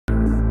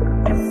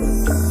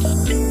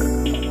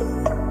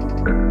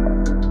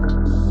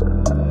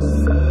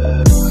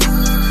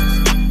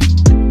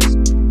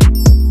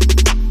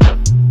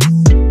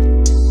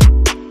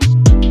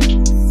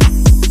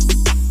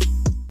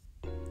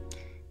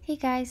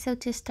So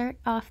to start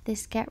off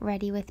this get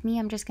ready with me,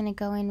 I'm just going to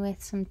go in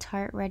with some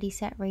Tarte Ready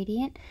Set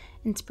Radiant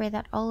and spray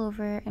that all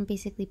over and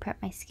basically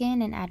prep my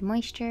skin and add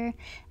moisture.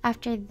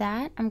 After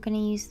that, I'm going to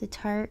use the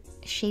Tarte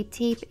Shape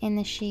Tape in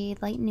the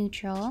shade Light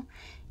Neutral,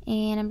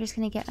 and I'm just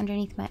going to get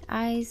underneath my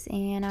eyes,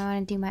 and I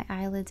want to do my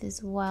eyelids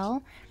as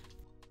well.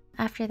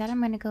 After that, I'm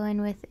going to go in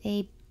with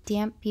a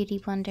damp beauty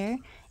blender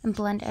and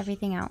blend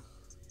everything out.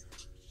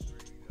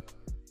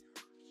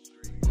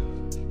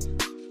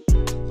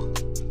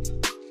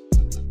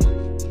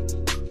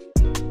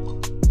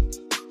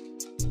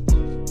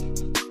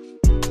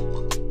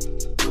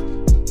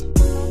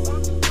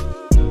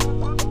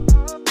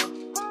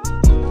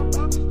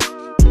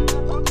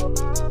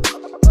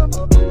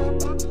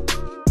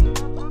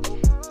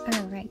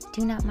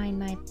 Do not mind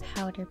my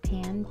powder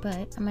pan,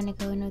 but I'm going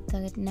to go in with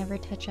the Never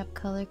Touch Up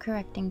color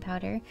correcting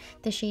powder.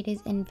 The shade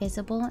is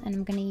Invisible, and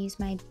I'm going to use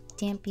my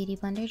damp beauty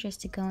blender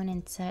just to go in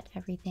and set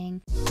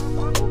everything.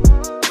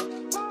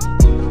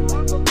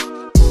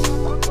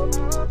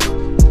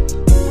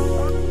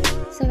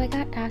 So I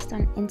got asked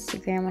on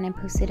Instagram when I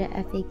posted a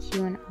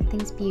FAQ on all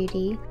things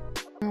beauty,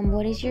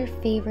 what is your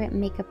favorite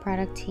makeup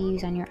product to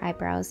use on your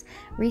eyebrows?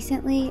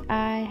 Recently,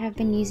 I have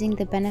been using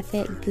the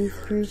Benefit Goof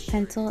Proof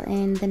Pencil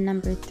in the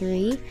number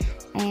 3,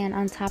 and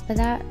on top of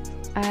that,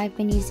 I've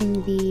been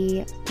using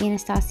the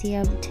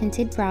Anastasia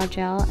Tinted Brow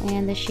Gel,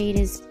 and the shade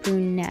is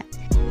Brunette.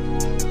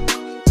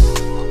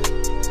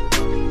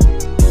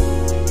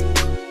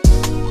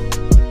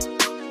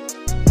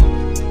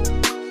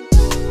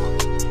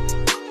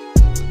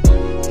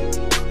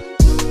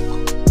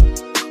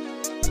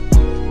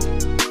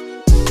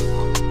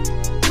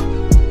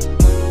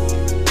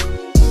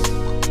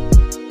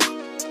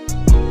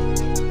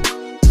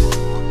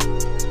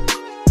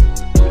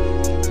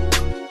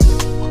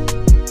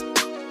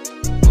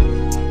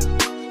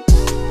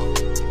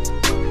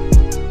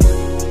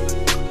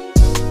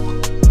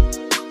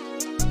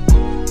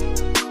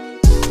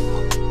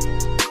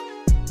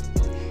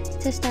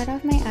 To start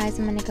off my eyes,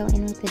 I'm going to go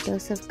in with the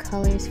Dose of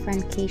Colors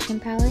Friendcation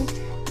palette,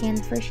 and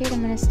the first shade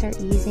I'm going to start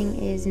using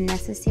is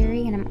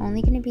Necessary, and I'm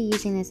only going to be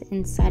using this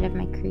inside of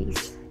my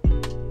crease.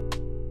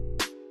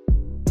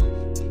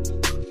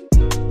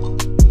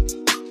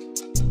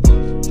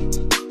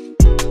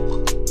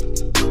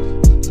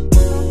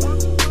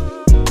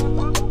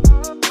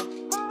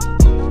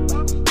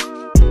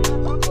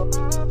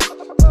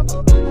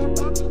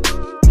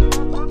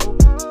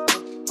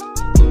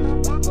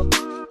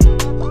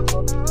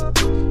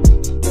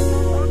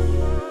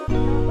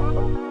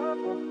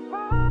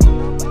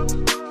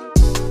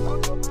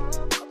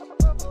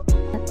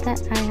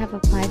 That I have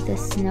applied the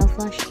Snow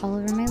Flush all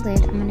over my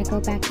lid, I'm going to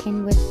go back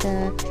in with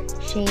the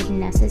shade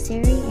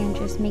Necessary and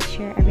just make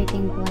sure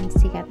everything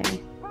blends together.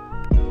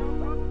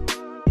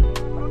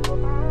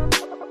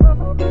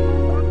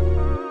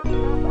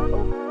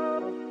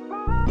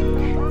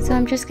 So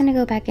I'm just going to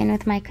go back in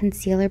with my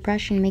concealer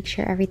brush and make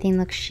sure everything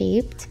looks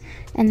shaped.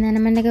 And then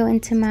I'm going to go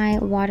into my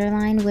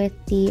waterline with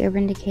the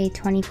Urban Decay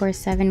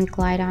 24/7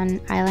 Glide On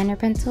Eyeliner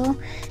Pencil.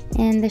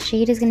 And the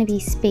shade is going to be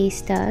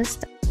Space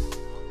Dust.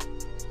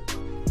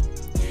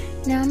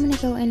 Now I'm going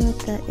to go in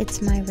with the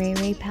It's My Ray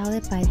Ray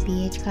palette by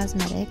BH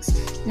Cosmetics,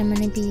 and I'm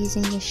going to be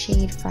using the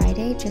shade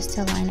Friday just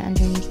to line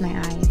underneath my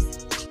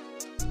eyes.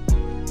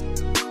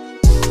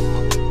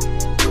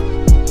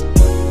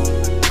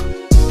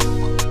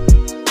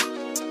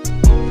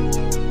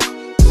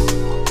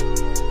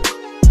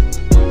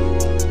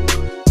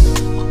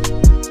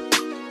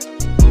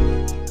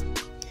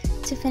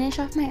 To finish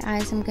off my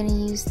eyes, I'm going to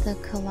use the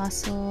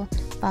Colossal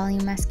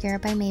Volume Mascara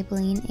by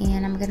Maybelline,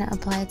 and I'm going to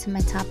apply it to my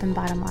top and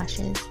bottom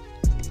lashes.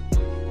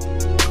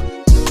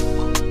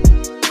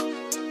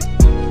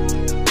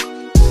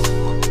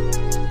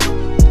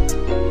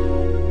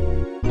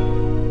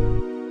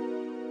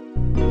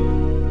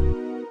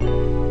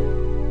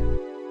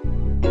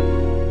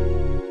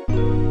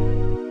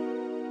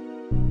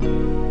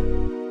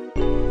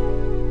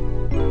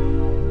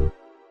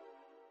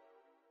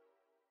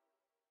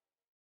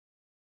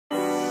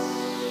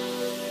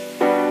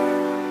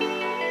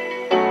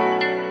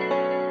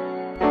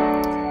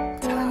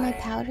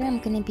 I'm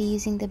going to be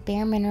using the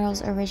Bare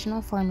Minerals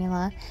Original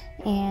Formula,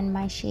 and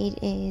my shade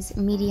is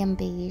Medium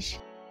Beige.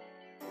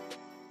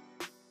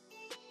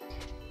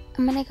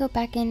 I'm going to go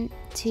back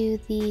into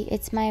the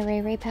It's My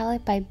Ray Ray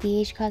palette by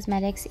BH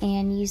Cosmetics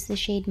and use the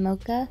shade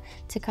Mocha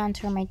to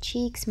contour my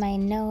cheeks, my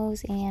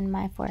nose, and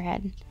my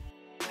forehead.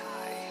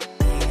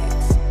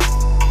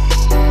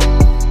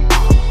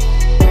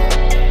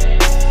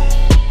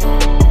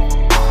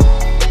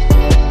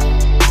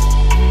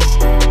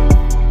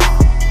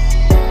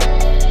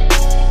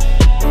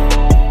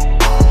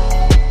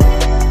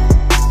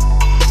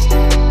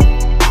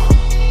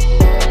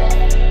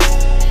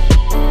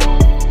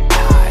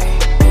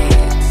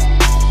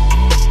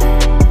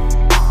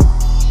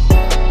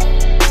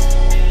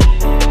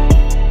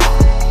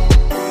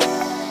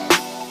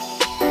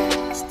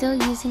 Still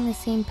using the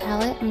same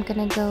palette, I'm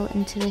going to go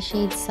into the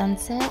shade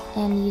Sunset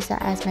and use that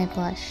as my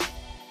blush.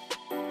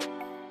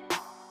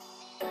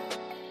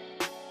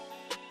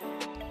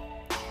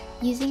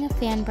 Using a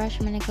fan brush,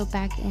 I'm going to go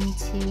back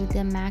into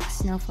the MAC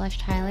Snow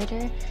Flushed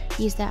highlighter.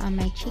 Use that on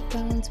my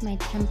cheekbones, my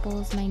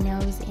temples, my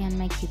nose, and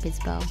my Cupid's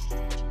bow.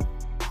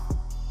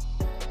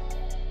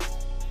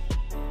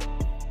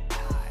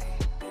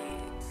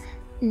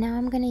 Now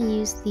I'm going to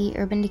use the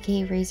Urban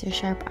Decay Razor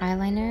Sharp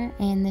eyeliner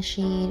in the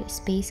shade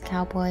Space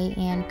Cowboy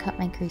and cut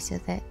my crease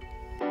with it.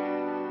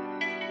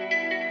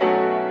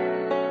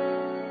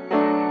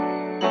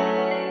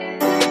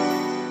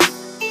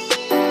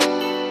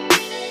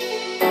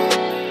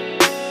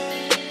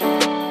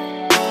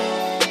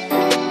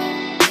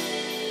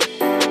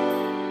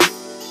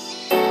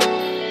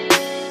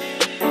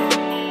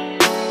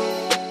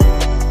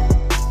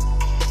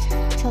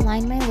 To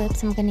line my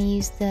lips, I'm going to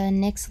use the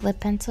NYX lip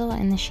pencil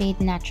in the shade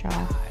Natural.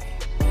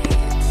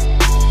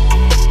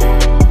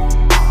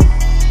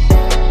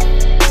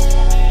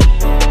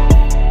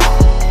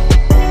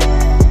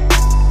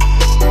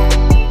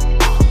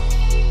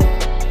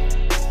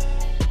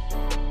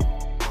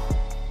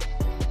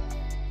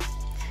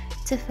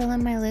 To fill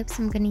in my lips,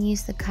 I'm going to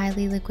use the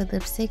Kylie liquid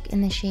lipstick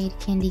in the shade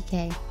Candy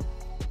K.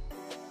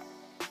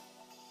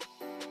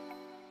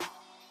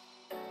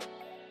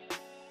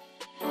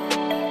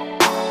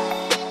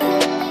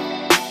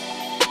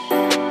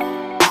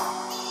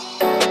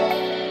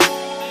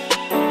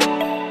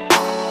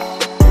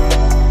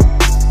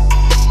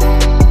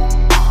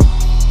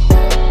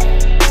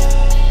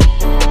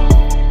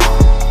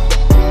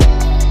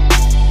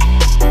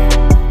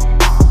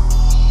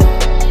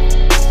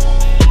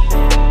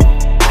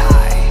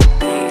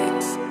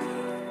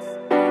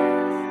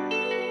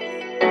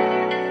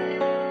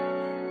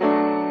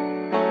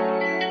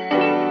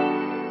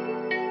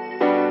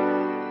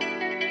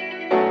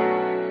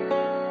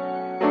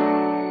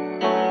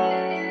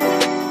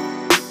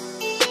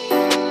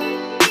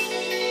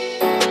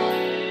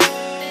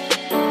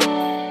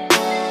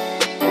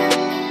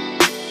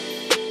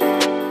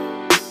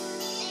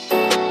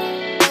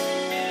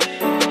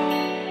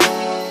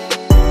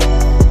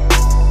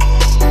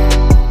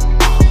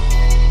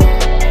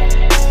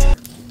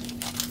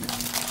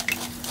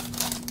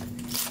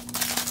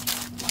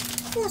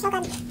 So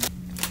good.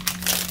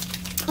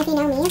 If you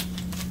know me,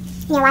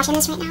 and you're watching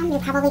this right now, you're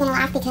probably gonna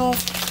laugh because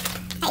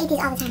I eat these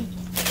all the time.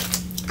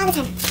 All the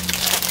time.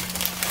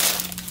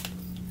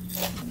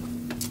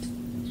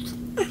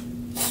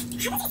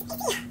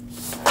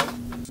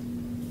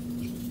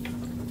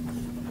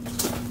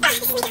 How does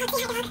this feel? This is my dog.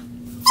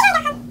 Say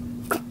hi, dog.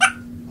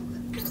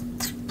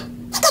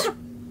 Say hi,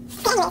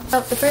 dog.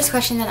 So the first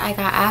question that I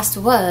got asked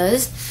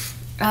was,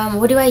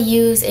 what do I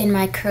use in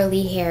my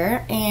curly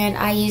hair? And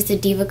I use the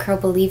Diva Curl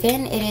Believe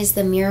In. It is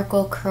the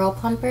Miracle Curl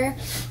Plumper.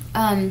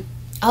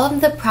 All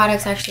of the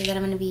products actually that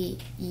I'm going to be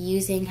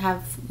using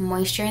have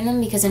moisture in them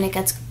because when it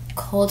gets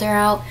colder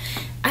out,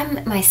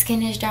 my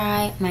skin is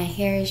dry, my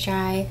hair is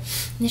dry,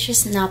 and it's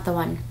just not the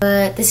one.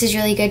 But this is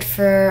really good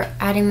for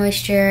adding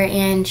moisture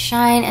and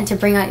shine and to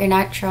bring out your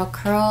natural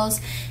curls.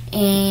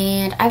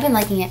 And I've been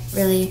liking it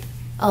really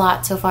a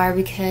lot so far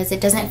because it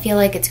doesn't feel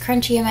like it's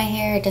crunchy in my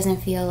hair. It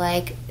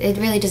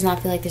really does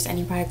not feel like there's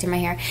any product in my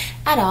hair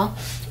at all.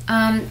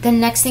 The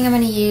next thing I'm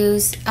going to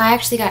use, I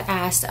actually got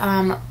asked,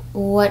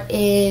 what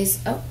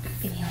is, oh,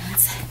 give me one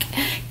sec.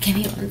 Give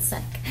me one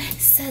sec. It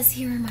says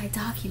here in my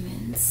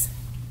documents.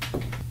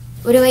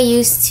 What do I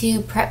use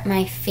to prep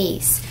my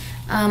face?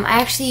 I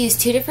actually use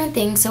two different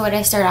things. So what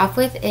I start off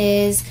with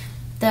is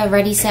the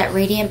Ready Set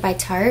Radiant by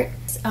Tarte.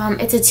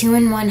 It's a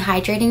 2-in-1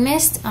 hydrating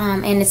mist,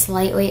 and it's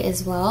lightweight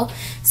as well.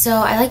 So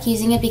I like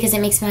using it because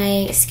it makes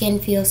my skin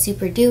feel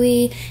super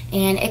dewy,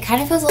 and it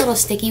kind of feels a little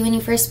sticky when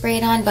you first spray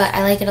it on, but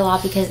I like it a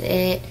lot because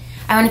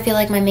I want to feel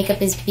like my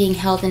makeup is being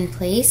held in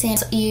place.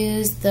 And I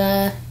use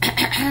the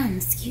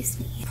excuse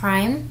me,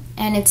 Prime,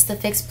 and it's the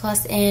Fix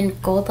Plus in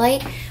Gold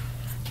Light.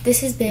 This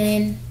has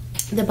been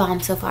the bomb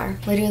so far,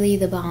 literally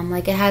the bomb.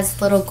 Like, it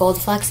has little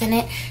gold flecks in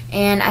it,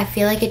 and I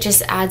feel like it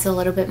just adds a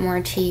little bit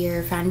more to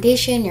your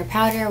foundation, your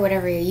powder,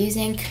 whatever you're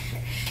using.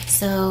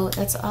 So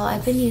that's all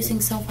I've been using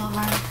so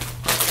far.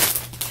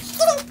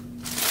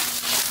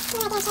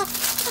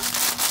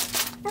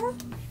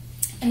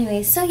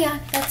 Anyways, so yeah,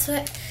 that's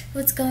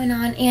what's going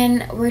on,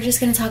 and we're just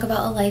gonna talk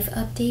about a life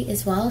update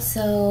as well.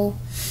 So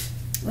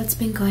what's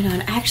been going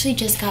on? I actually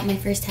just got my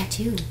first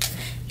tattoo.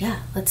 Yeah,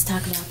 let's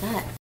talk about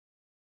that.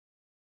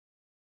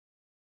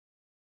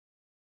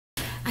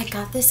 I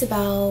got this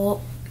about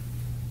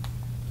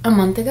a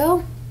month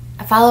ago.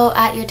 I follow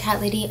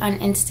 @YourTatLady on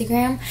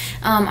Instagram.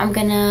 I'm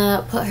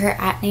gonna put her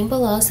 @name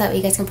below so that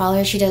you guys can follow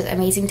her. She does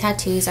amazing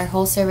tattoos. Our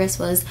whole service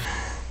was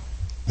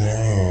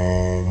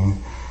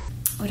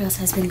what else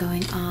has been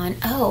going on?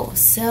 Oh,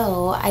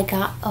 so I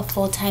got a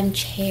full-time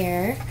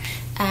chair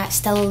at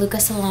Stella Luca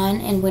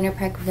Salon in Winter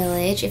Park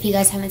Village, if you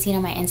guys haven't seen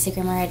on my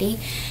Instagram already.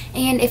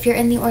 And if you're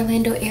in the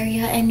Orlando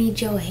area and need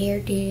your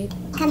hair did,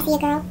 come see a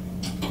girl.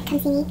 Come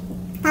see me.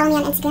 Follow me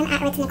on Instagram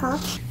 @RitzNicole.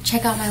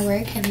 Check out my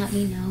work and let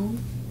me know.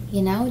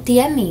 You know,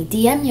 DM me.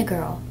 DM your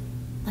girl.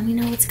 Let me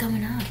know what's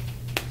going on.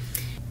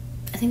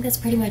 I think that's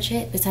pretty much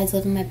it, besides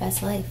living my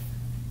best life.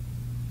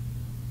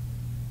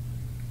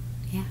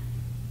 Yeah.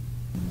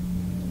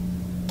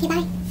 Okay,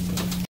 bye.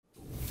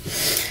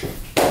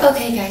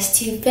 Okay guys,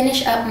 to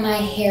finish up my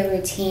hair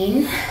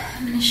routine,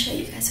 I'm going to show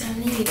you guys what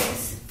I'm going to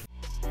use.